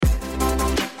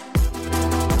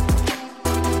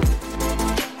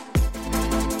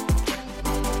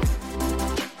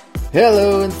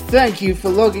Hello and thank you for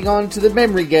logging on to the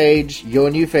Memory Gauge, your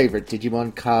new favourite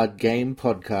Digimon card game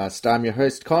podcast. I'm your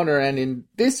host Connor, and in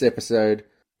this episode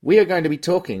we are going to be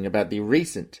talking about the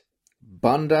recent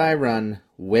Bandai Run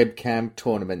webcam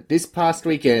tournament. This past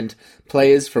weekend,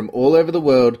 players from all over the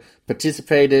world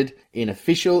participated in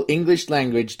official English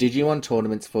language Digimon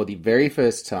tournaments for the very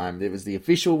first time. It was the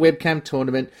official webcam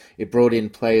tournament. It brought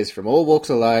in players from all walks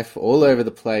of life, all over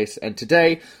the place, and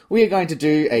today we are going to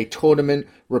do a tournament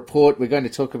report. We're going to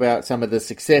talk about some of the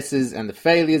successes and the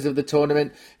failures of the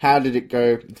tournament. How did it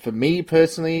go for me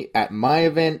personally at my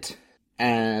event?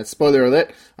 Spoiler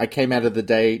alert, I came out of the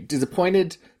day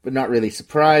disappointed, but not really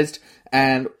surprised.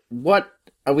 And what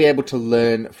are we able to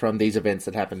learn from these events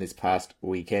that happened this past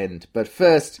weekend? But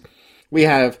first, we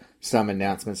have some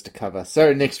announcements to cover.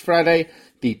 So next Friday,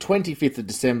 the 25th of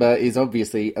December, is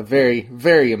obviously a very,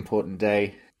 very important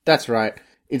day. That's right.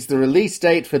 It's the release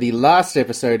date for the last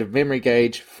episode of Memory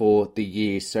Gauge for the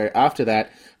year. So after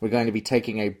that, we're going to be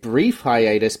taking a brief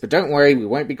hiatus, but don't worry, we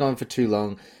won't be gone for too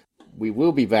long. We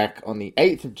will be back on the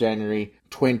 8th of January,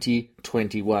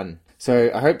 2021.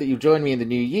 So I hope that you'll join me in the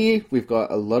new year. We've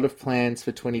got a lot of plans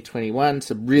for 2021.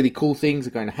 Some really cool things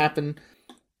are going to happen.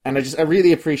 And I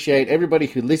really appreciate everybody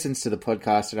who listens to the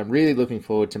podcast, and I'm really looking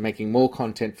forward to making more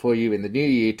content for you in the new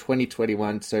year,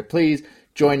 2021. So please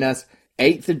join us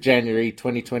 8th of January,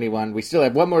 2021. We still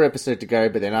have one more episode to go,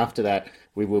 but then after that,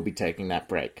 we will be taking that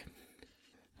break.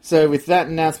 So with that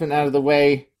announcement out of the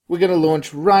way, we're going to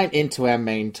launch right into our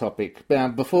main topic.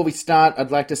 Before we start,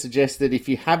 I'd like to suggest that if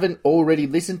you haven't already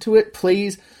listened to it,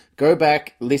 please go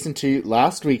back, listen to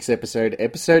last week's episode,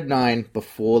 episode 9,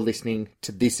 before listening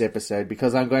to this episode,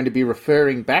 because I'm going to be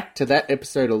referring back to that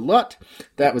episode a lot.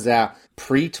 That was our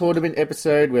pre-tournament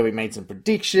episode where we made some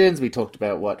predictions. We talked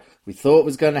about what we thought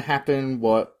was going to happen,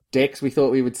 what decks we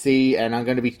thought we would see, and I'm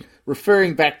going to be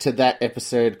referring back to that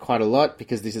episode quite a lot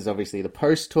because this is obviously the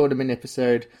post-tournament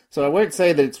episode. So I won't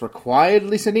say that it's required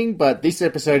listening, but this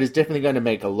episode is definitely going to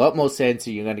make a lot more sense,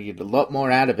 and you're going to get a lot more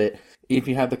out of it if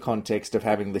you have the context of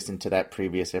having listened to that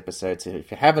previous episode. So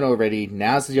if you haven't already,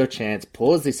 now's your chance.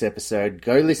 Pause this episode,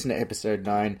 go listen to episode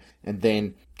 9, and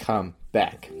then come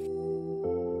back.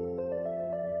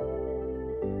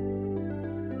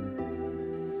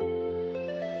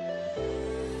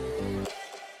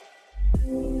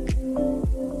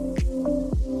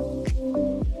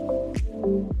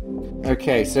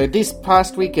 Okay, so this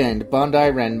past weekend,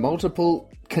 Bandai ran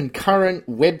multiple concurrent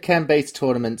webcam-based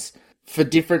tournaments for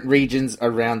different regions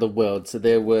around the world. So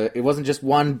it wasn't just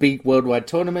one big worldwide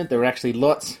tournament, there were actually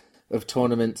lots of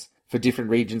tournaments for different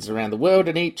regions around the world,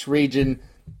 and each region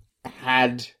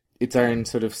had its own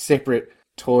sort of separate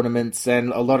tournaments,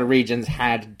 and a lot of regions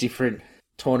had different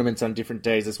tournaments on different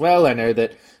days as well. I know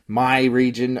that my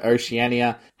region,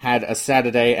 Oceania, had a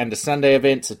Saturday and a Sunday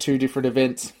event, so 2 different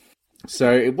events.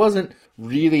 So it wasn't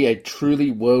really a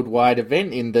truly worldwide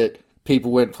event in that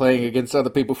people weren't playing against other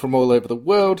people from all over the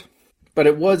world, but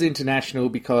it was international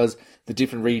because the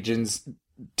different regions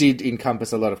did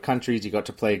encompass a lot of countries. You got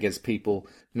to play against people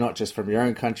not just from your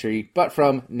own country, but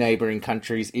from neighbouring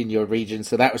countries in your region.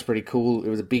 So that was pretty cool. It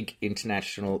was a big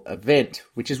international event,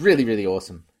 which is really, really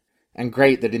awesome. And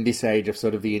great that in this age of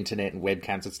sort of the internet and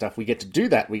webcams and stuff, we get to do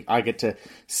that. I get to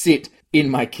sit in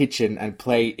my kitchen and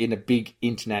play in a big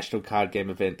international card game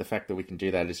event. The fact that we can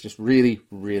do that is just really,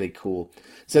 really cool.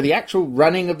 So the actual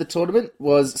running of the tournament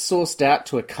was sourced out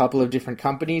to a couple of different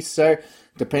companies. So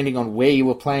depending on where you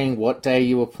were playing, what day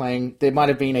you were playing, there might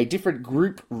have been a different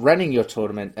group running your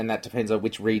tournament. And that depends on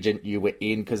which region you were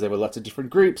in, because there were lots of different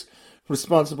groups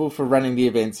responsible for running the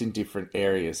events in different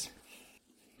areas.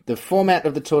 The format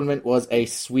of the tournament was a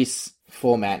Swiss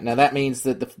format. Now that means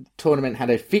that the tournament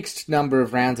had a fixed number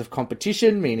of rounds of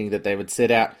competition, meaning that they would set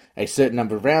out a certain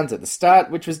number of rounds at the start,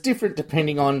 which was different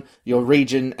depending on your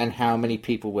region and how many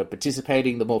people were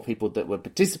participating. The more people that were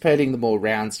participating, the more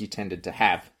rounds you tended to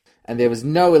have. And there was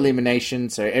no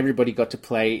elimination, so everybody got to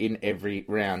play in every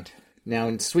round. Now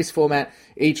in Swiss format,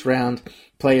 each round,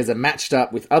 players are matched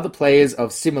up with other players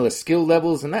of similar skill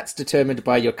levels, and that's determined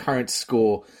by your current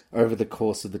score over the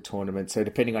course of the tournament. So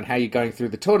depending on how you're going through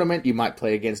the tournament, you might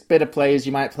play against better players,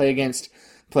 you might play against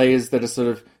players that are sort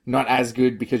of not as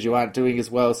good because you aren't doing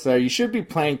as well. So you should be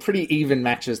playing pretty even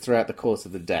matches throughout the course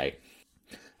of the day.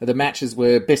 The matches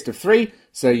were best of 3,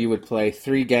 so you would play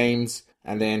 3 games,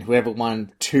 and then whoever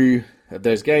won 2 of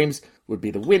those games would be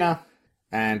the winner,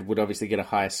 and would obviously get a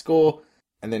higher score,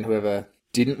 and then whoever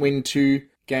didn't win 2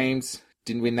 games,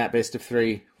 didn't win that best of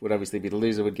 3, would obviously be the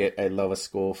loser, would get a lower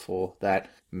score for that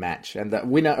match. And the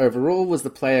winner overall was the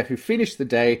player who finished the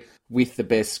day with the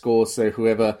best score, so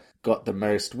whoever got the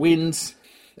most wins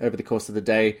over the course of the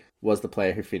day was the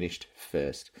player who finished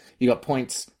first. You got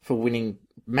points for winning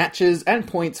matches and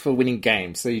points for winning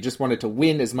games, so you just wanted to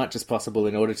win as much as possible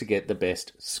in order to get the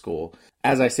best score.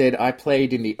 As I said, I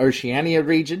played in the Oceania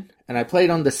region, and I played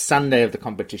on the Sunday of the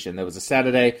competition. There was a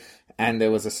Saturday and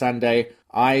there was a Sunday.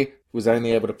 I was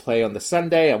only able to play on the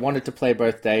Sunday. I wanted to play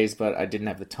both days, but I didn't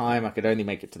have the time. I could only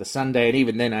make it to the Sunday, and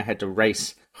even then I had to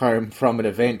race home from an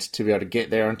event to be able to get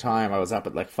there on time. I was up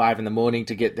at like 5 in the morning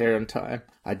to get there on time.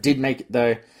 I did make it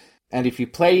though, and if you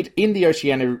played in the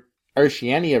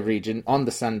Oceania region on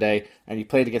the Sunday and you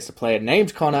played against a player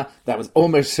named Connor, that was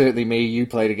almost certainly me. You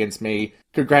played against me.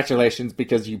 Congratulations,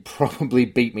 because you probably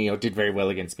beat me or did very well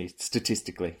against me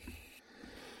statistically.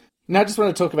 Now I just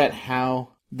want to talk about how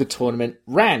the tournament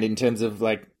ran in terms of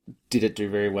like, did it do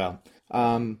very well?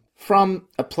 From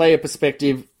a player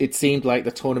perspective, it seemed like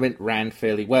the tournament ran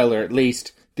fairly well, or at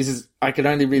least I could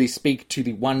only really speak to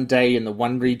the one day in the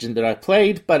one region that I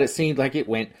played, but it seemed like it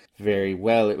went very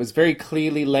well. It was very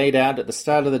clearly laid out at the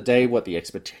start of the day what the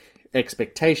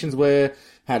expectations were,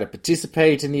 how to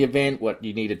participate in the event, what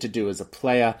you needed to do as a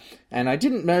player, and I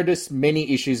didn't notice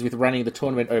many issues with running the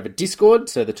tournament over Discord.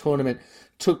 So the tournament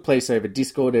took place over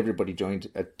Discord. Everybody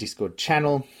joined a Discord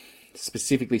channel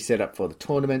specifically set up for the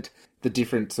tournament. The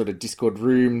different sort of Discord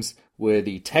rooms were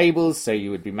the tables, so you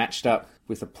would be matched up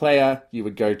with a player. You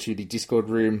would go to the Discord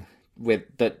room with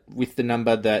the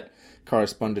number that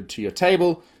corresponded to your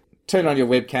table, turn on your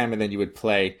webcam, and then you would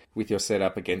play with your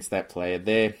setup against that player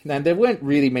there. And there weren't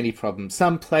really many problems.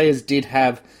 Some players did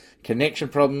have connection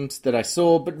problems that I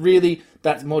saw, but really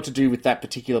that's more to do with that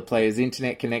particular player's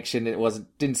internet connection.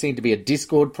 Didn't seem to be a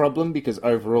Discord problem, because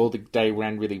overall the day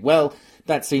ran really well.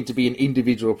 That seemed to be an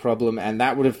individual problem, and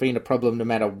that would have been a problem no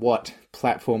matter what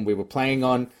platform we were playing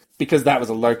on, because that was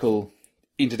a local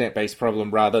internet-based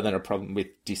problem rather than a problem with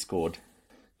Discord.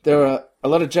 There were a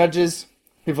lot of judges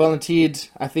who volunteered,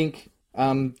 I think,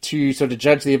 to sort of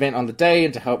judge the event on the day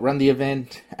and to help run the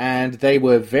event, and they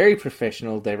were very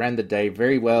professional. They ran the day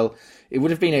very well. It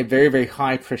would have been a very, very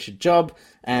high-pressure job,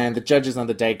 and the judges on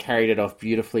the day carried it off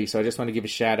beautifully. So I just want to give a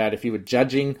shout-out if you were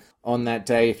judging on that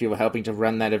day, if you were helping to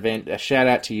run that event, a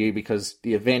shout-out to you, because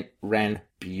the event ran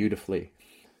beautifully.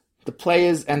 The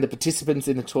players and the participants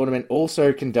in the tournament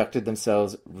also conducted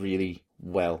themselves really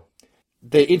well.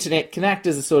 The internet can act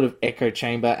as a sort of echo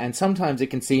chamber, and sometimes it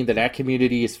can seem that our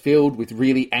community is filled with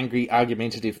really angry,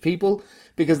 argumentative people,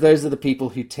 because those are the people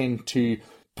who tend to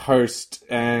post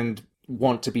and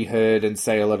want to be heard and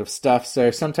say a lot of stuff. So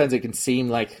sometimes it can seem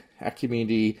like our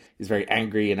community is very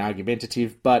angry and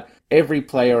argumentative, but every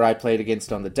player I played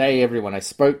against on the day, everyone I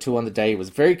spoke to on the day, was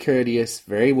very courteous,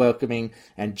 very welcoming,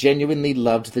 and genuinely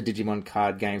loved the Digimon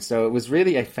card game. So it was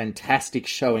really a fantastic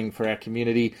showing for our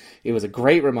community. It was a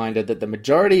great reminder that the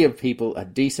majority of people are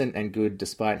decent and good,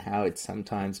 despite how it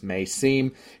sometimes may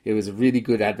seem. It was a really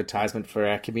good advertisement for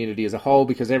our community as a whole,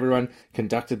 because everyone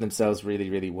conducted themselves really,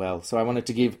 really well. So I wanted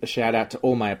to give a shout out to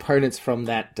all my opponents from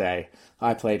that day.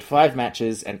 I played 5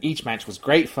 matches, and each match was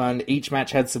great fun. Each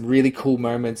match had some really cool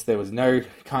moments. There was no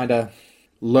kind of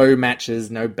low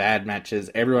matches, no bad matches.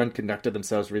 Everyone conducted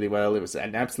themselves really well. It was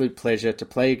an absolute pleasure to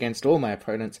play against all my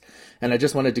opponents, and I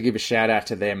just wanted to give a shout out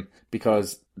to them,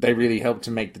 because they really helped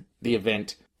to make the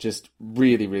event just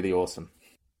really, really awesome.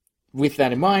 With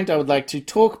that in mind, I would like to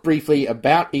talk briefly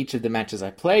about each of the matches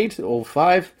I played, all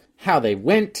 5, how they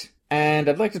went, and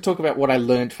I'd like to talk about what I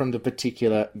learned from the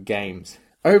particular games.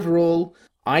 Overall,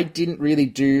 I didn't really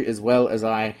do as well as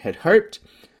I had hoped,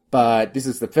 but this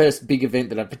is the first big event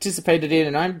that I've participated in,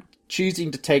 and I'm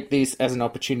choosing to take this as an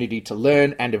opportunity to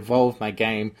learn and evolve my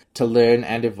game, to learn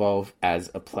and evolve as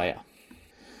a player.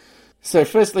 So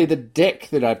firstly, the deck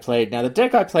that I played. Now, the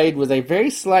deck I played was a very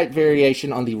slight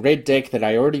variation on the red deck that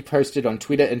I already posted on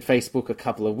Twitter and Facebook a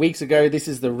couple of weeks ago. This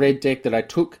is the red deck that I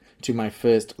took to my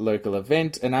first local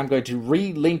event, and I'm going to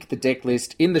re-link the deck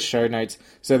list in the show notes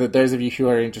so that those of you who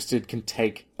are interested can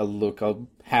take a look. I'll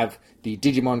have the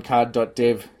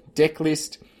digimoncard.dev deck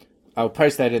list. I'll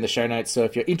post that in the show notes, so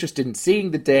if you're interested in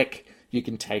seeing the deck, you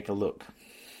can take a look.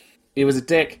 It was a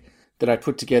deck that I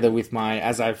put together with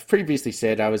as I've previously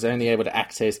said, I was only able to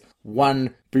access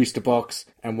 1 booster box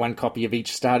and 1 copy of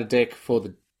each starter deck for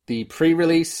the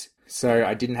pre-release, so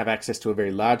I didn't have access to a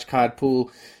very large card pool.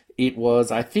 It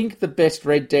was, I think, the best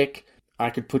red deck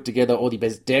I could put together, or the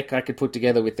best deck I could put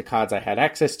together with the cards I had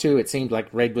access to. It seemed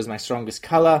like red was my strongest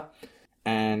colour,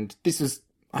 and this was,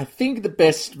 I think, the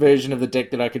best version of the deck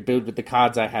that I could build with the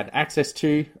cards I had access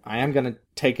to. I am going to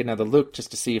take another look just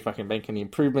to see if I can make any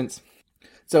improvements.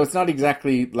 So it's not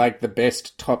exactly like the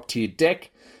best top-tier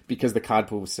deck, because the card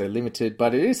pool was so limited,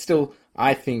 but it is still,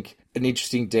 I think, an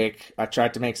interesting deck. I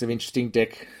tried to make some interesting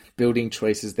deck building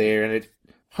choices there, and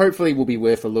hopefully will be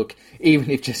worth a look, even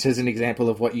if just as an example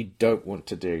of what you don't want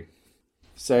to do.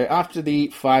 So after the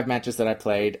 5 matches that I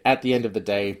played, at the end of the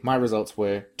day, my results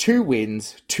were 2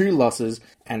 wins, 2 losses,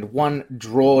 and 1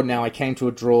 draw. Now, I came to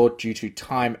a draw due to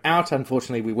time out.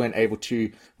 Unfortunately, we weren't able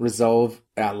to resolve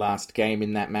our last game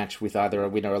in that match with either a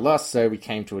win or a loss, so we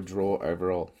came to a draw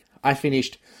overall. I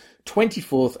finished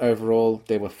 24th overall.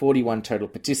 There were 41 total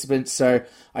participants, so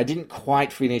I didn't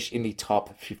quite finish in the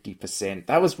top 50%.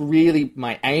 That was really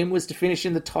my aim, was to finish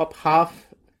in the top half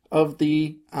of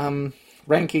the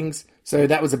rankings. So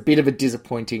that was a bit of a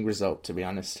disappointing result, to be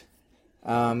honest.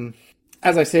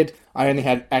 As I said, I only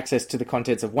had access to the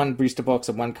contents of 1 booster box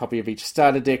and 1 copy of each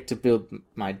starter deck to build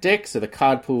my deck, so the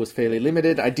card pool was fairly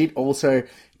limited. I did also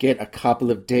get a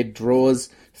couple of dead draws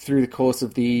through the course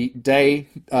of the day.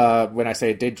 When I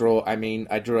say a dead draw, I mean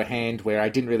I drew a hand where I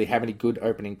didn't really have any good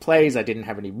opening plays. I didn't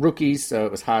have any rookies, so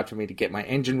it was hard for me to get my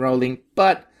engine rolling,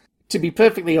 but to be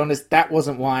perfectly honest, that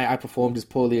wasn't why I performed as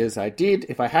poorly as I did.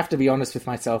 If I have to be honest with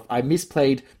myself, I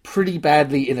misplayed pretty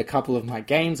badly in a couple of my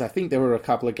games. I think there were a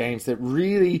couple of games that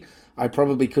really I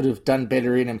probably could have done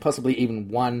better in and possibly even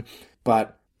won,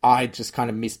 but I just kind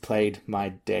of misplayed my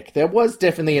deck. There was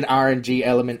definitely an RNG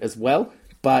element as well,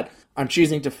 but I'm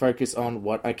choosing to focus on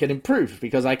what I can improve,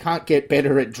 because I can't get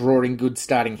better at drawing good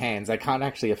starting hands. I can't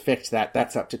actually affect that.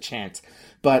 That's up to chance.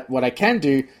 But what I can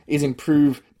do is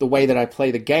improve the way that I play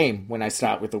the game when I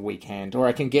start with a weak hand, or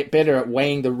I can get better at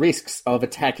weighing the risks of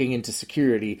attacking into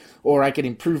security, or I can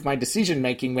improve my decision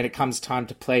making when it comes time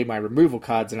to play my removal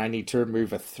cards and I need to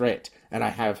remove a threat, and I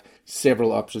have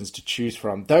several options to choose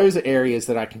from. Those are areas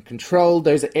that I can control.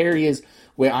 Those are areas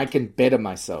where I can better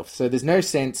myself. So there's no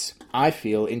sense, I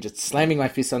feel, in just slamming my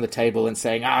fist on the table and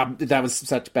saying, that was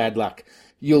such bad luck.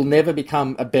 You'll never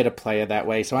become a better player that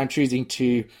way. So I'm choosing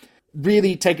to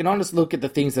really take an honest look at the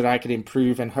things that I can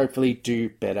improve and hopefully do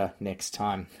better next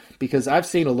time. Because I've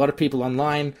seen a lot of people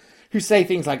online who say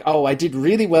things like, I did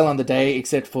really well on the day,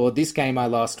 except for this game I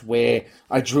lost where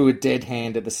I drew a dead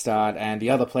hand at the start and the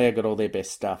other player got all their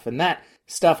best stuff. And that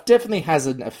stuff definitely has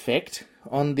an effect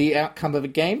on the outcome of a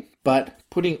game, but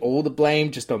putting all the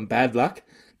blame just on bad luck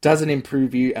doesn't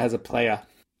improve you as a player.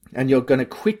 And you're going to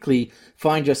quickly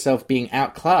find yourself being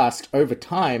outclassed over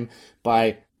time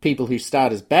by people who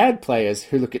start as bad players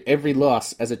who look at every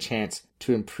loss as a chance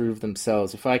to improve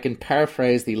themselves. If I can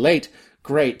paraphrase the late,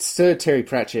 great Sir Terry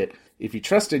Pratchett, if you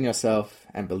trust in yourself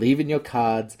and believe in your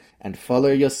cards and follow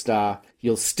your star,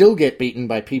 you'll still get beaten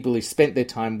by people who spent their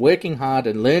time working hard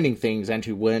and learning things and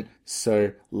who weren't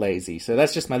so lazy. So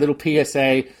that's just my little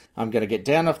PSA. I'm going to get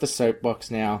down off the soapbox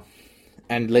now,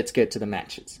 and let's get to the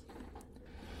matches.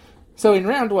 So in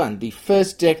round 1, the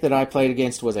first deck that I played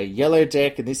against was a yellow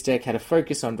deck, and this deck had a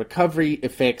focus on recovery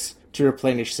effects to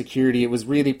replenish security. It was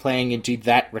really playing into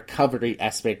that recovery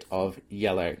aspect of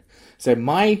yellow. So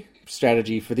my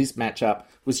strategy for this matchup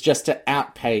was just to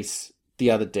outpace the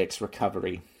other deck's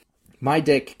recovery. My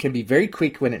deck can be very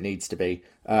quick when it needs to be.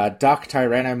 Dark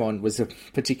Tyrannomon was a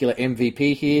particular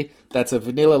MVP here. That's a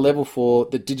vanilla level 4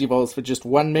 that digivolves for just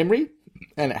 1 memory,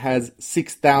 and it has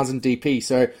 6,000 DP,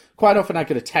 so quite often I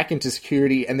could attack into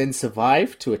security and then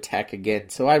survive to attack again.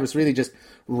 So I was really just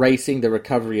racing the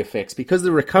recovery effects, because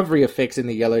the recovery effects in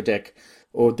the yellow deck,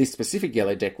 or this specific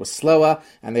yellow deck, was slower,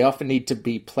 and they often need to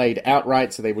be played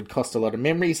outright, so they would cost a lot of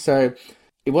memory, so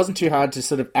it wasn't too hard to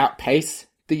sort of outpace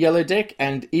the yellow deck,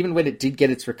 and even when it did get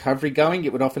its recovery going,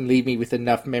 it would often leave me with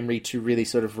enough memory to really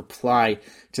sort of reply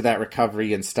to that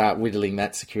recovery and start whittling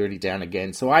that security down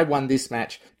again. So I won this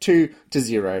match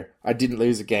 2-0. I didn't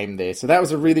lose a game there. So that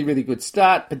was a really, really good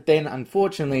start, but then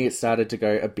unfortunately it started to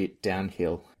go a bit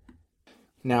downhill.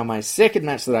 Now my second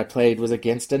match that I played was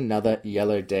against another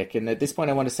yellow deck, and at this point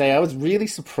I want to say I was really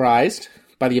surprised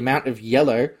by the amount of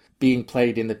yellow being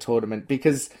played in the tournament,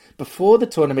 because before the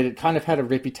tournament it kind of had a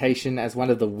reputation as one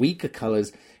of the weaker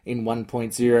colours in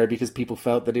 1.0 because people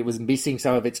felt that it was missing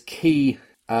some of its key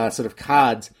sort of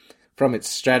cards from its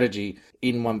strategy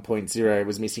in 1.0. It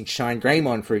was missing Shine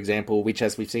Greymon, for example, which,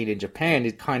 as we've seen in Japan,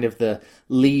 is kind of the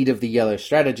lead of the yellow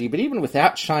strategy. But even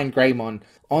without Shine Greymon,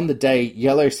 on the day,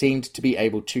 yellow seemed to be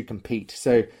able to compete.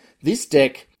 So this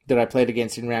deck that I played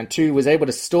against in round 2 was able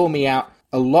to stall me out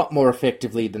a lot more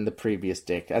effectively than the previous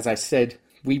deck. As I said,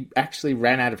 we actually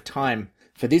ran out of time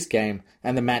for this game,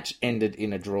 and the match ended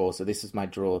in a draw, so this is my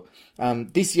draw.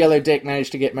 This yellow deck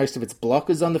managed to get most of its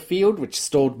blockers on the field, which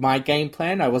stalled my game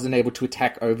plan. I wasn't able to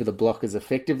attack over the blockers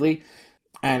effectively,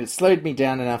 and it slowed me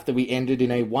down enough that we ended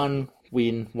in a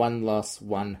 1-win, 1-loss,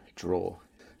 1-draw.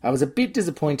 I was a bit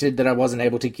disappointed that I wasn't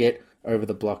able to get over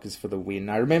the blockers for the win.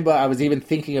 I remember I was even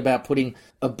thinking about putting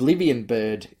Oblivion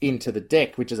Bird into the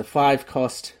deck, which is a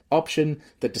 5-cost option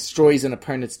that destroys an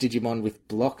opponent's Digimon with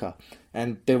blocker.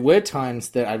 And there were times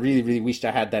that I really, really wished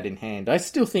I had that in hand. I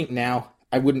still think now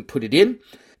I wouldn't put it in,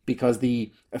 because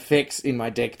the effects in my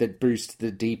deck that boost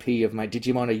the DP of my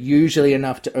Digimon are usually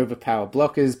enough to overpower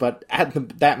blockers, but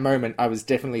at that moment I was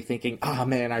definitely thinking, oh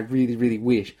man, I really, really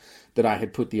wish that I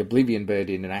had put the Oblivion Bird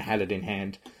in and I had it in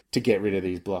hand to get rid of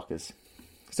these blockers.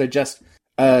 So just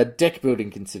a deck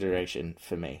building consideration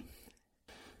for me.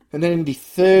 And then in the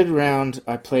third round,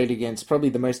 I played against probably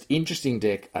the most interesting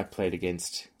deck I played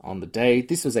against on the day.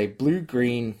 This was a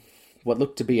blue-green, what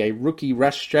looked to be a Rookie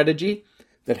Rush strategy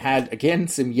that had, again,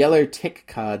 some yellow tech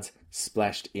cards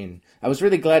splashed in. I was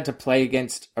really glad to play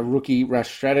against a Rookie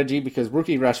Rush strategy because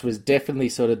Rookie Rush was definitely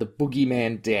sort of the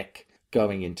boogeyman deck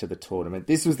going into the tournament.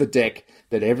 This was the deck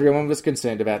that everyone was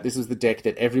concerned about. This was the deck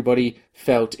that everybody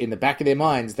felt in the back of their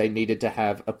minds they needed to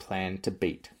have a plan to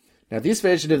beat. Now, this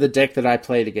version of the deck that I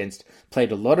played against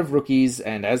played a lot of rookies,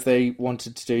 and as they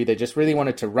wanted to do, they just really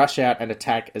wanted to rush out and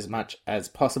attack as much as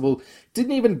possible.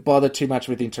 Didn't even bother too much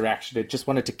with interaction. It just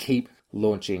wanted to keep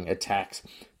launching attacks.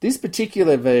 This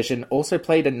particular version also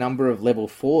played a number of level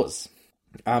 4s,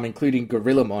 including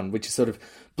Gorillamon, which is sort of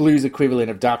Blue's equivalent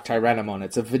of Dark Tyrannomon.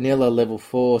 It's a vanilla level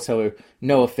 4, so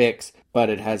no effects, but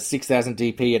it has 6,000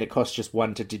 DP and it costs just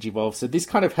 1 to Digivolve. So this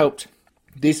kind of helped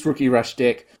this Rookie Rush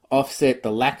deck offset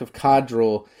the lack of card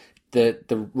draw that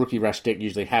the Rookie Rush deck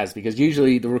usually has, because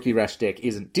usually the Rookie Rush deck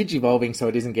isn't Digivolving, so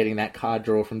it isn't getting that card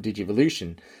draw from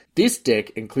Digivolution. This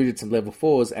deck included some level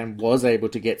 4s and was able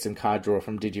to get some card draw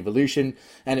from Digivolution,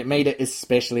 and it made it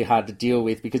especially hard to deal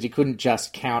with because you couldn't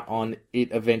just count on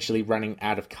it eventually running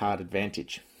out of card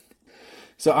advantage.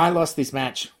 So I lost this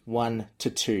match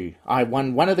 1-2. I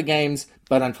won one of the games,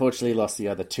 but unfortunately lost the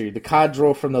other two. The card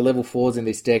draw from the level 4s in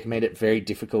this deck made it very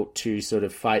difficult to sort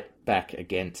of fight back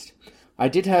against. I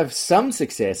did have some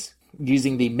success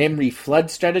using the Memory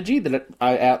Flood strategy that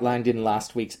I outlined in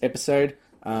last week's episode,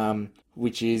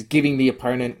 which is giving the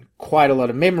opponent quite a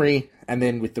lot of memory, and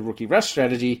then with the Rookie Rush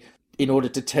strategy, in order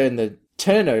to turn the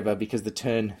turnover, because the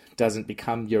turn doesn't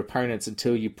become your opponent's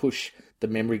until you push the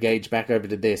memory gauge back over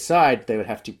to their side, they would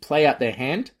have to play out their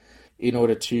hand in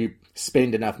order to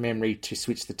spend enough memory to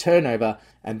switch the turnover,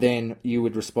 and then you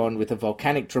would respond with a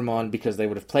Volcanic Dramon because they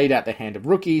would have played out their hand of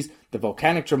rookies. The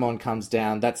Volcanic Dramon comes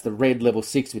down, that's the red level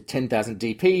 6 with 10,000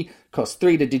 DP, costs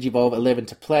 3 to Digivolve, 11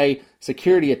 to play,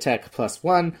 security attack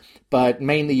 +1, but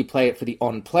mainly you play it for the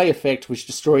on-play effect, which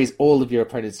destroys all of your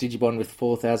opponent's Digimon with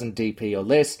 4,000 DP or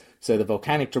less. So the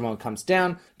Volcanic Dramon comes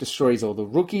down, destroys all the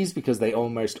rookies because they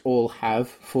almost all have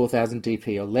 4,000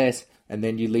 DP or less, and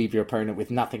then you leave your opponent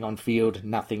with nothing on field,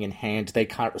 nothing in hand. They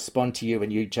can't respond to you,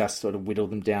 and you just sort of whittle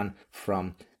them down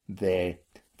from there.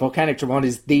 Volcanic Dramon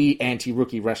is the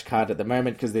anti-Rookie Rush card at the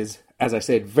moment because there's, as I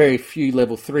said, very few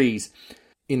level 3s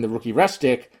in the Rookie Rush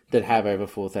deck that have over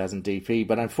 4,000 DP,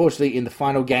 but unfortunately in the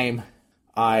final game,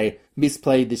 I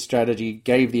misplayed this strategy,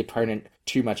 gave the opponent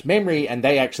too much memory, and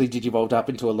they actually Digivolved up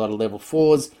into a lot of level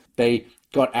 4s. They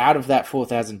got out of that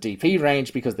 4,000 DP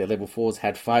range because their level 4s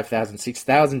had 5,000,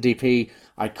 6,000 DP.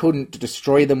 I couldn't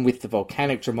destroy them with the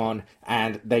Volcanic Dramon,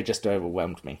 and they just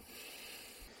overwhelmed me.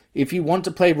 If you want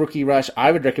to play Rookie Rush,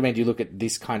 I would recommend you look at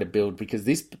this kind of build, because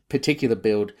this particular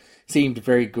build seemed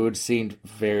very good, seemed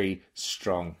very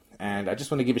strong. And I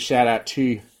just want to give a shout out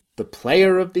to the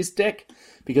player of this deck,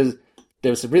 because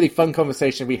there was a really fun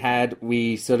conversation we had.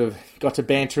 We sort of got to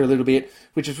banter a little bit,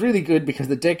 which was really good because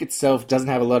the deck itself doesn't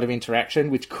have a lot of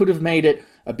interaction, which could have made it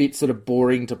a bit sort of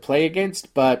boring to play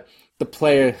against, but the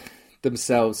player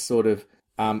themselves sort of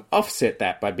offset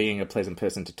that by being a pleasant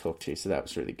person to talk to, so that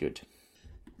was really good.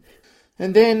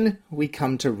 And then we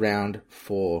come to round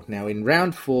 4. Now in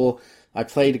round 4, I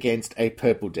played against a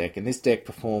purple deck, and this deck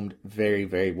performed very,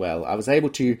 very well. I was able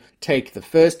to take the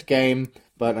first game,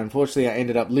 but unfortunately I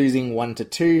ended up losing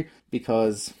 1-2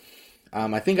 because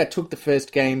I think I took the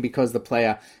first game because the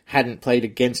player hadn't played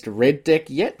against a red deck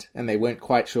yet, and they weren't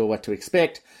quite sure what to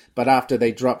expect. But after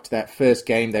they dropped that first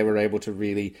game, they were able to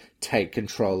really take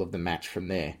control of the match from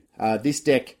there. This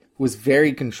deck was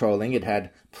very controlling. It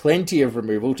had plenty of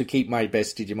removal to keep my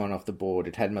best Digimon off the board.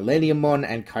 It had Millenniummon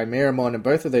and Chimeramon, and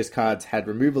both of those cards had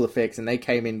removal effects, and they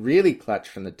came in really clutch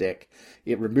from the deck.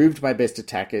 It removed my best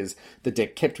attackers. The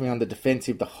deck kept me on the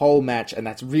defensive the whole match, and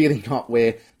that's really not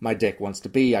where my deck wants to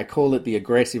be. I call it the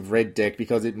aggressive red deck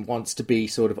because it wants to be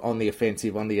sort of on the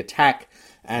offensive, on the attack,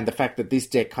 and the fact that this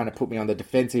deck kind of put me on the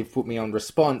defensive, put me on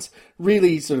response,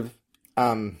 really sort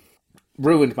of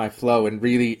ruined my flow and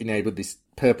really enabled this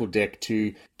purple deck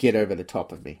to get over the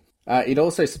top of me. It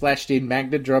also splashed in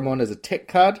Magna Dramon as a tech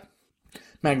card,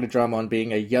 Magnadramon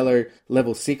being a yellow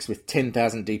level 6 with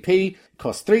 10,000 DP,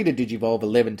 costs 3 to Digivolve,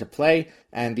 11 to play,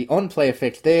 and the on-play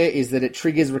effect there is that it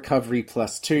triggers recovery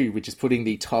 +2, which is putting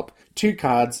the top 2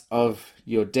 cards of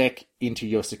your deck into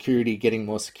your security, getting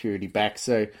more security back.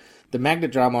 So the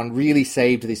Magnadramon really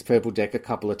saved this purple deck a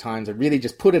couple of times. I really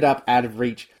just put it up out of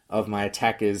reach of my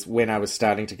attackers when I was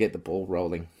starting to get the ball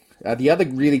rolling. The other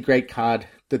really great card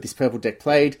that this purple deck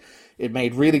played, it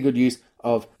made really good use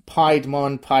of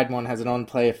Piedmon. Piedmon has an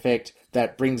on-play effect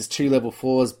that brings 2 level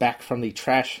 4s back from the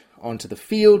trash onto the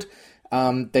field.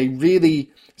 They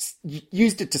really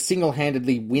used it to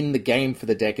single-handedly win the game for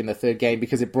the deck in the third game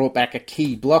because it brought back a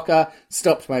key blocker,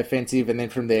 stopped my offensive, and then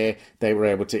from there they were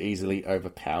able to easily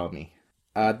overpower me.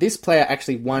 This player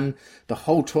actually won the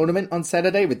whole tournament on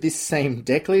Saturday with this same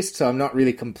deck list, so I'm not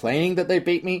really complaining that they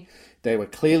beat me. They were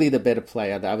clearly the better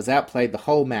player. I was outplayed the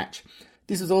whole match.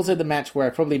 This was also the match where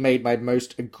I probably made my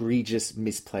most egregious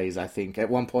misplays, I think. At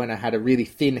one point I had a really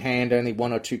thin hand, only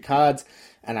 1 or 2 cards,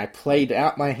 and I played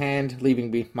out my hand,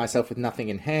 leaving myself with nothing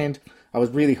in hand. I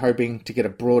was really hoping to get a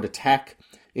broad attack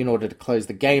in order to close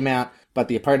the game out, but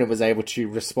the opponent was able to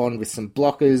respond with some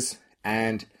blockers,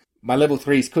 and my level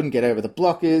 3s couldn't get over the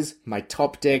blockers. My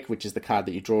top deck, which is the card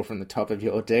that you draw from the top of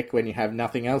your deck when you have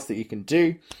nothing else that you can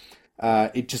do,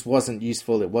 it just wasn't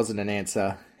useful, it wasn't an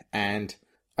answer, and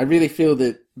I really feel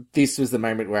that this was the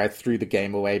moment where I threw the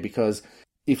game away, because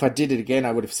if I did it again,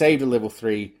 I would have saved a level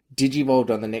 3,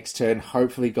 Digivolved on the next turn,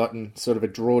 hopefully gotten sort of a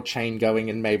draw chain going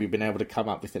and maybe been able to come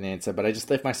up with an answer, but I just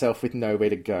left myself with nowhere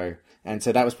to go. And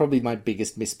so that was probably my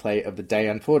biggest misplay of the day,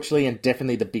 unfortunately, and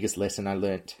definitely the biggest lesson I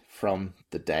learnt from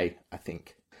the day, I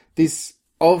think.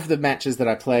 Of the matches that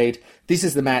I played, this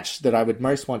is the match that I would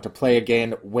most want to play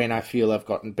again when I feel I've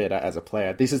gotten better as a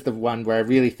player. This is the one where I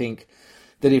really think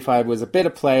that if I was a better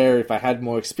player, if I had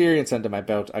more experience under my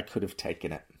belt, I could have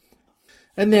taken it.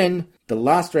 And then the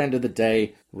last round of the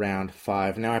day, round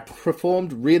 5. Now, I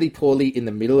performed really poorly in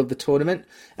the middle of the tournament,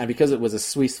 and because it was a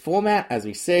Swiss format, as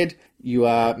we said, you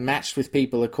are matched with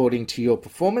people according to your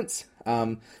performance.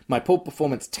 My poor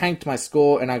performance tanked my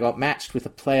score, and I got matched with a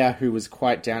player who was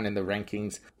quite down in the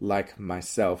rankings like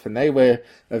myself. And they were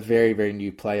a very, very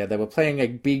new player. They were playing a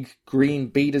big green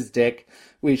beaters deck,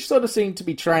 which sort of seemed to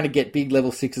be trying to get big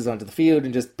level 6s onto the field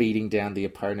and just beating down the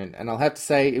opponent. And I'll have to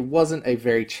say, it wasn't a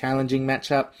very challenging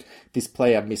matchup. This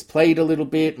player misplayed a little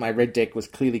bit. My red deck was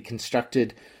clearly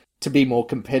constructed to be more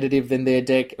competitive than their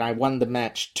deck, and I won the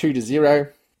match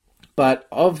 2-0. But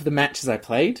of the matches I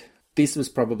played, this was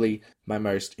probably my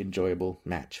most enjoyable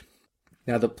match.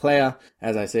 Now, the player,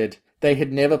 as I said, they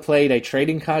had never played a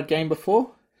trading card game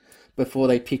before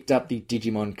they picked up the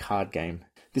Digimon card game.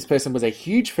 This person was a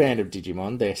huge fan of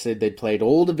Digimon. They said they'd played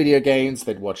all the video games,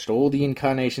 they'd watched all the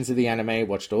incarnations of the anime,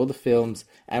 watched all the films,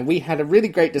 and we had a really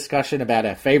great discussion about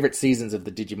our favourite seasons of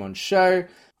the Digimon show.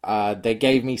 They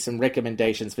gave me some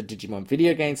recommendations for Digimon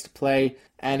video games to play,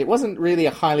 and it wasn't really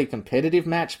a highly competitive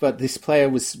match, but this player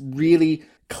was really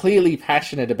clearly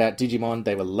passionate about Digimon.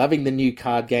 They were loving the new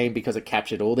card game because it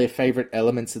captured all their favourite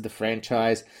elements of the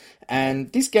franchise,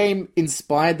 and this game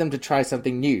inspired them to try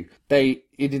something new. It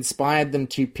inspired them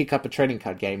to pick up a trading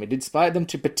card game. It inspired them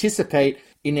to participate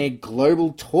in a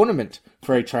global tournament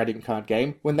for a trading card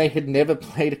game when they had never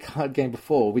played a card game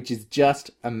before, which is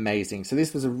just amazing. So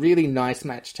this was a really nice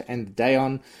match to end the day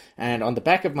on, and on the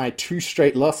back of my 2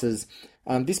 straight losses,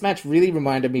 this match really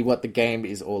reminded me what the game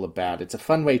is all about. It's a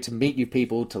fun way to meet new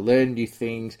people, to learn new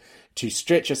things, to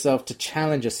stretch yourself, to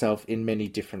challenge yourself in many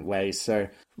different ways. So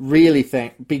really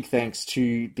big thanks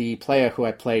to the player who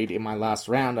I played in my last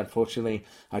round. Unfortunately,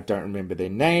 I don't remember their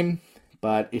name.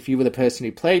 But if you were the person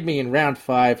who played me in round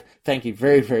 5, thank you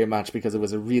very, very much, because it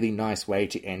was a really nice way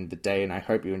to end the day, and I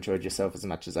hope you enjoyed yourself as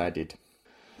much as I did.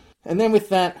 And then with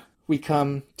that, we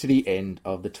come to the end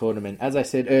of the tournament. As I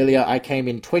said earlier, I came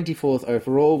in 24th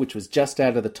overall, which was just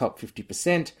out of the top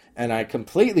 50%, and I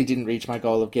completely didn't reach my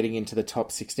goal of getting into the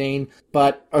top 16,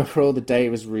 but overall the day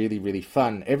was really, really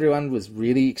fun. Everyone was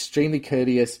really extremely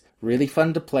courteous, really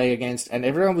fun to play against, and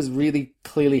everyone was really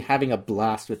clearly having a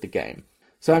blast with the game.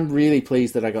 So I'm really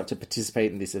pleased that I got to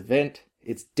participate in this event.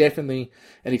 It's definitely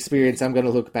an experience I'm going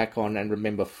to look back on and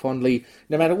remember fondly.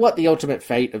 No matter what the ultimate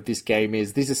fate of this game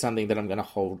is, this is something that I'm going to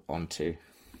hold on to. And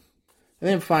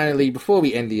then finally, before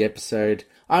we end the episode,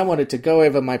 I wanted to go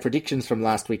over my predictions from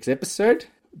last week's episode.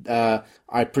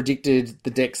 I predicted the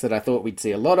decks that I thought we'd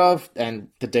see a lot of, and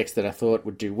the decks that I thought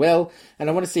would do well, and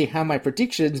I want to see how my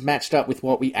predictions matched up with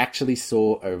what we actually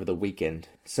saw over the weekend.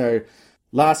 So,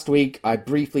 last week, I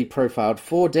briefly profiled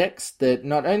 4 decks that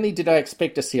not only did I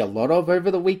expect to see a lot of over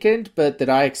the weekend, but that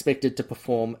I expected to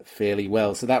perform fairly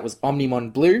well. So that was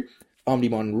Omnimon Blue,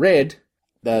 Omnimon Red,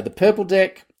 the purple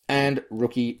deck, and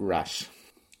Rookie Rush.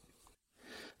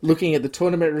 Looking at the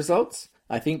tournament results,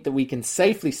 I think that we can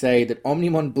safely say that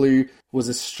Omnimon Blue was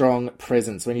a strong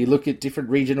presence. When you look at different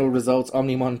regional results,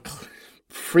 Omnimon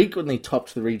frequently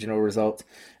topped the regional results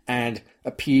and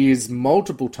appears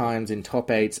multiple times in top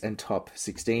 8s and top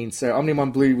 16. So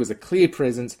Omnimon Blue was a clear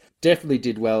presence, definitely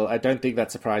did well. I don't think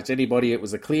that surprised anybody. It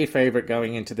was a clear favourite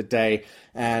going into the day,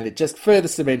 and it just further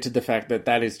cemented the fact that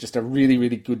that is just a really,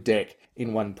 really good deck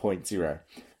in 1.0.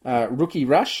 Rookie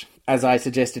Rush, as I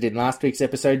suggested in last week's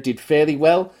episode, did fairly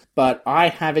well, but I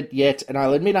haven't yet, and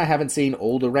I'll admit I haven't seen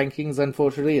all the rankings,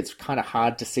 unfortunately. It's kind of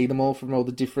hard to see them all from all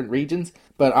the different regions,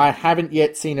 but I haven't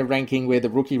yet seen a ranking where the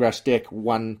Rookie Rush deck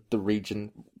won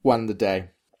the day.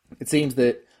 It seems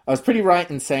that I was pretty right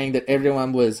in saying that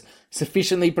everyone was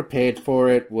sufficiently prepared for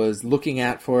it, was looking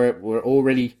out for it, were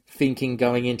already thinking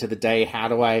going into the day, how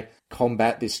do I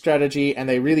combat this strategy? And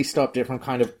they really stopped it from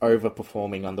kind of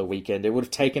overperforming on the weekend. It would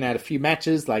have taken out a few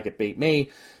matches like it beat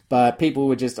me, but people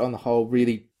were just on the whole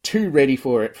really too ready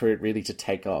for it really to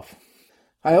take off.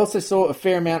 I also saw a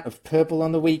fair amount of purple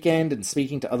on the weekend, and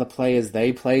speaking to other players,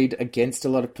 they played against a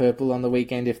lot of purple on the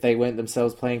weekend if they weren't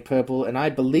themselves playing purple, and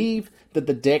I believe that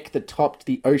the deck that topped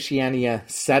the Oceania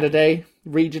Saturday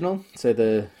regional, so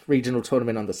the regional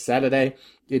tournament on the Saturday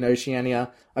in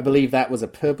Oceania, I believe that was a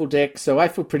purple deck, so I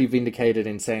feel pretty vindicated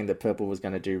in saying that purple was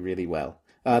going to do really well.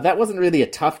 That wasn't really a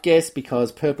tough guess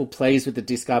because purple plays with the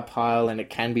discard pile and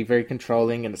it can be very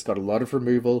controlling and it's got a lot of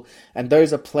removal, and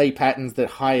those are play patterns that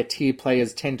higher tier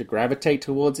players tend to gravitate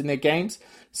towards in their games.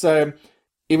 So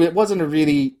it wasn't a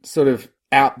really sort of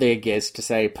out there guess to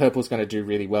say purple's going to do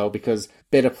really well, because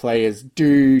better players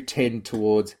do tend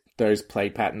towards those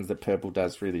play patterns that purple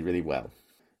does really, really well.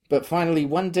 But finally,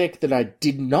 one deck that I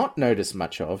did not see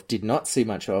much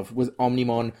of, was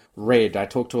Omnimon Red. I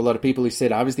talked to a lot of people who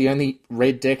said I was the only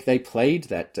red deck they played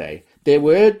that day. There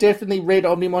were definitely red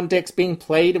Omnimon decks being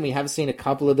played, and we have seen a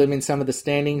couple of them in some of the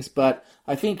standings, but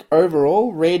I think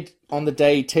overall, red on the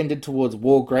day tended towards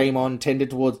War Greymon,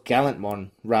 tended towards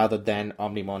Gallantmon, rather than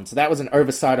Omnimon. So that was an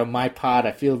oversight on my part.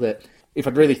 I feel that if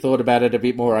I'd really thought about it a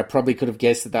bit more, I probably could have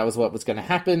guessed that that was what was going to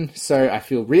happen. So I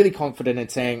feel really confident in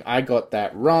saying I got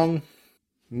that wrong.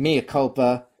 Mea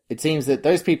culpa. It seems that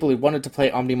those people who wanted to play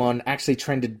Omnimon actually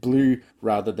trended blue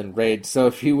rather than red. So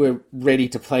if you were ready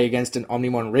to play against an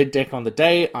Omnimon red deck on the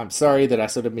day, I'm sorry that I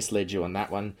sort of misled you on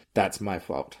that one. That's my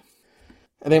fault.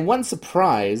 And then one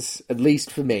surprise, at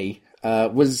least for me,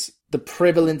 was the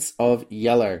prevalence of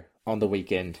yellow on the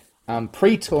weekend.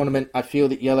 Pre-tournament, I feel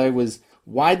that yellow was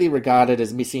widely regarded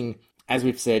as missing, as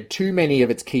we've said, too many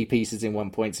of its key pieces in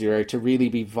 1.0 to really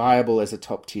be viable as a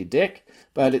top-tier deck,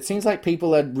 but it seems like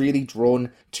people are really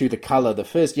drawn to the colour. The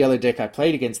first yellow deck I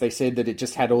played against, they said that it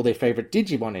just had all their favourite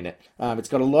Digimon in it. It's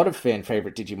got a lot of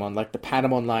fan-favourite Digimon, like the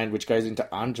Patamon line, which goes into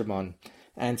Angemon.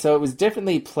 And so it was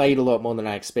definitely played a lot more than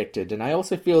I expected, and I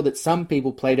also feel that some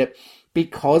people played it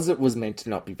because it was meant to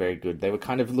not be very good. They were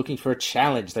kind of looking for a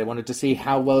challenge. They wanted to see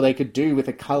how well they could do with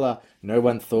a colour no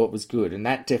one thought was good. And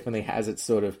that definitely has its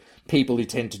sort of people who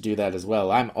tend to do that as well.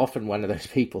 I'm often one of those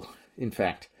people, in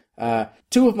fact.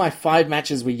 2 of my 5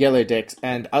 matches were yellow decks,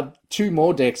 and 2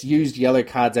 more decks used yellow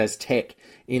cards as tech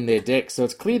in their decks. So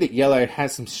it's clear that yellow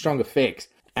has some strong effects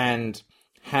and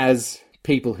has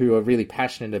people who are really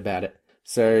passionate about it.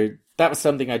 So that was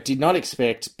something I did not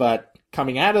expect, but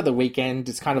coming out of the weekend,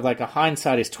 it's kind of like a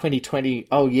hindsight is 2020.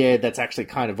 Oh yeah, that's actually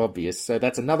kind of obvious. So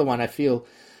that's another one I feel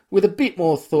with a bit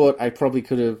more thought I probably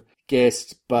could have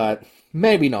guessed, but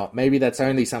maybe not. Maybe that's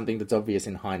only something that's obvious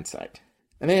in hindsight.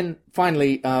 And then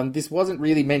finally, this wasn't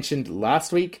really mentioned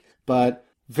last week, but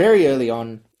very early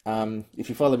on, if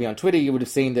you follow me on Twitter, you would have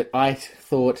seen that I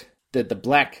thought that the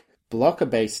black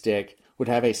blocker-based deck would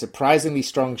have a surprisingly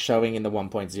strong showing in the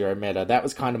 1.0 meta. That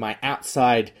was kind of my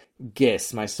outside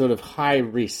guess, my sort of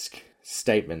high-risk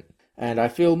statement. And I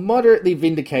feel moderately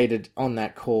vindicated on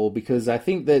that call because I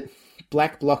think that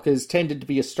black blockers tended to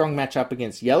be a strong matchup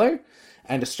against yellow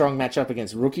and a strong matchup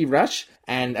against Rookie Rush.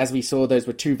 And as we saw, those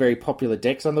were 2 very popular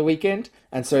decks on the weekend.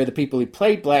 And so the people who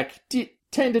played black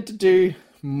tended to do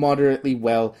moderately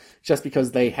well just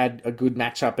because they had a good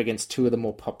matchup against 2 of the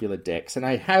more popular decks. And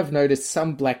I have noticed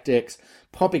some black decks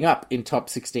popping up in top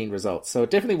 16 results. So it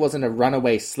definitely wasn't a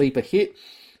runaway sleeper hit,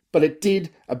 but it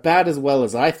did about as well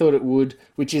as I thought it would,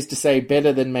 which is to say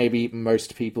better than maybe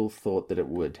most people thought that it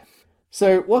would.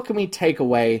 So what can we take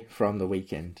away from the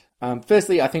weekend?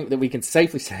 Firstly, I think that we can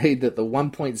safely say that the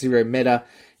 1.0 meta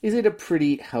is at a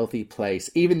pretty healthy place.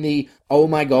 Even the, oh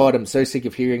my god, I'm so sick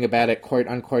of hearing about it,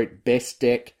 quote-unquote, best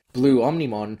deck Blue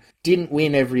Omnimon didn't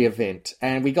win every event,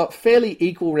 and we got fairly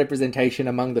equal representation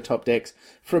among the top decks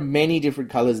from many different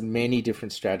colors, many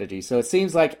different strategies. So it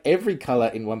seems like every color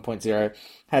in 1.0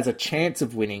 has a chance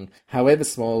of winning, however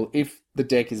small, if the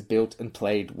deck is built and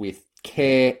played with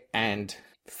care and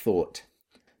thought.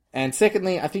 And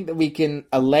secondly, I think that we can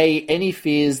allay any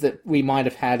fears that we might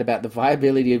have had about the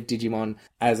viability of Digimon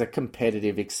as a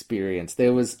competitive experience.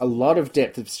 There was a lot of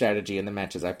depth of strategy in the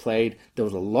matches I played. There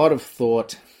was a lot of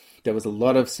thought. There was a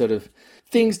lot of sort of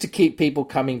things to keep people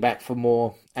coming back for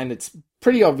more. And it's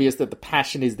pretty obvious that the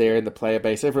passion is there in the player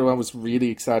base. Everyone was really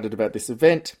excited about this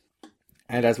event.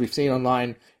 And as we've seen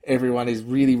online, everyone is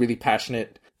really, really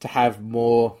passionate to have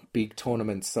more big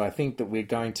tournaments. So I think that we're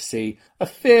going to see a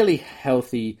fairly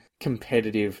healthy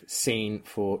competitive scene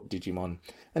for Digimon.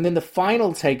 And then the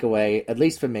final takeaway, at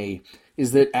least for me,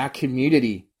 is that our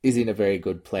community is in a very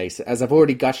good place. As I've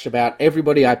already gushed about,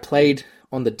 everybody I played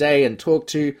on the day and talked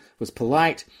to was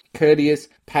polite, courteous,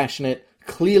 passionate,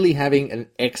 clearly having an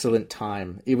excellent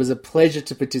time. It was a pleasure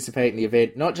to participate in the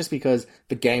event, not just because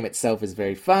the game itself is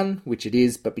very fun, which it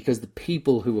is, but because the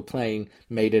people who were playing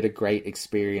made it a great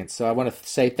experience. So I want to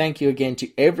say thank you again to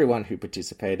everyone who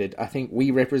participated. I think we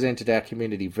represented our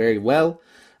community very well.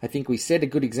 I think we set a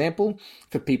good example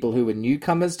for people who were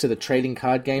newcomers to the trading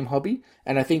card game hobby.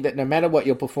 And I think that no matter what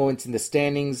your performance in the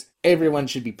standings, everyone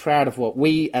should be proud of what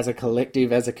we as a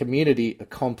collective, as a community,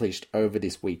 accomplished over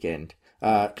this weekend.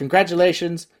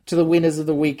 Congratulations to the winners of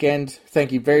the weekend.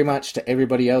 Thank you very much to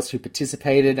everybody else who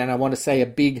participated. And I want to say a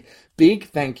big, big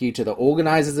thank you to the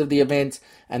organizers of the event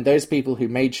and those people who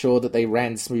made sure that they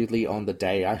ran smoothly on the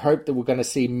day. I hope that we're going to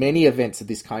see many events of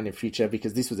this kind in future,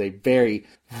 because this was a very,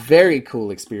 very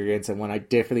cool experience and one I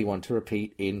definitely want to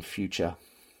repeat in future.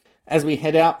 As we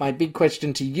head out, my big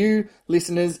question to you,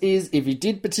 listeners, is if you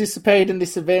did participate in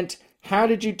this event, how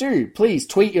did you do? Please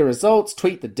tweet your results,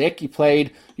 tweet the deck you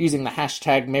played using the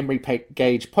hashtag Memory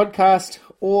Gauge Podcast,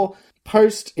 or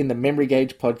post in the Memory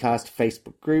Gauge Podcast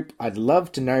Facebook group. I'd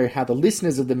love to know how the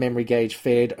listeners of the Memory Gauge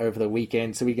fared over the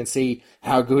weekend so we can see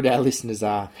how good our listeners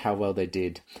are, how well they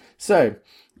did. So,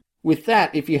 with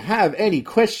that, if you have any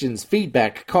questions,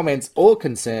 feedback, comments, or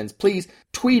concerns, please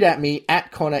tweet at me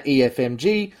at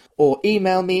ConnorEFMG or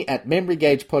email me at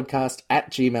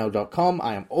memorygagepodcast@gmail.com.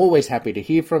 I am always happy to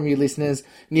hear from you, listeners.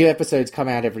 New episodes come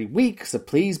out every week, so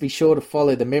please be sure to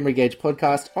follow the Memory Gauge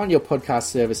Podcast on your podcast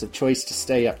service of choice to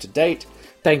stay up to date.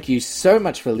 Thank you so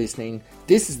much for listening.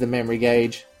 This is the Memory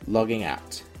Gauge, logging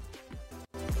out.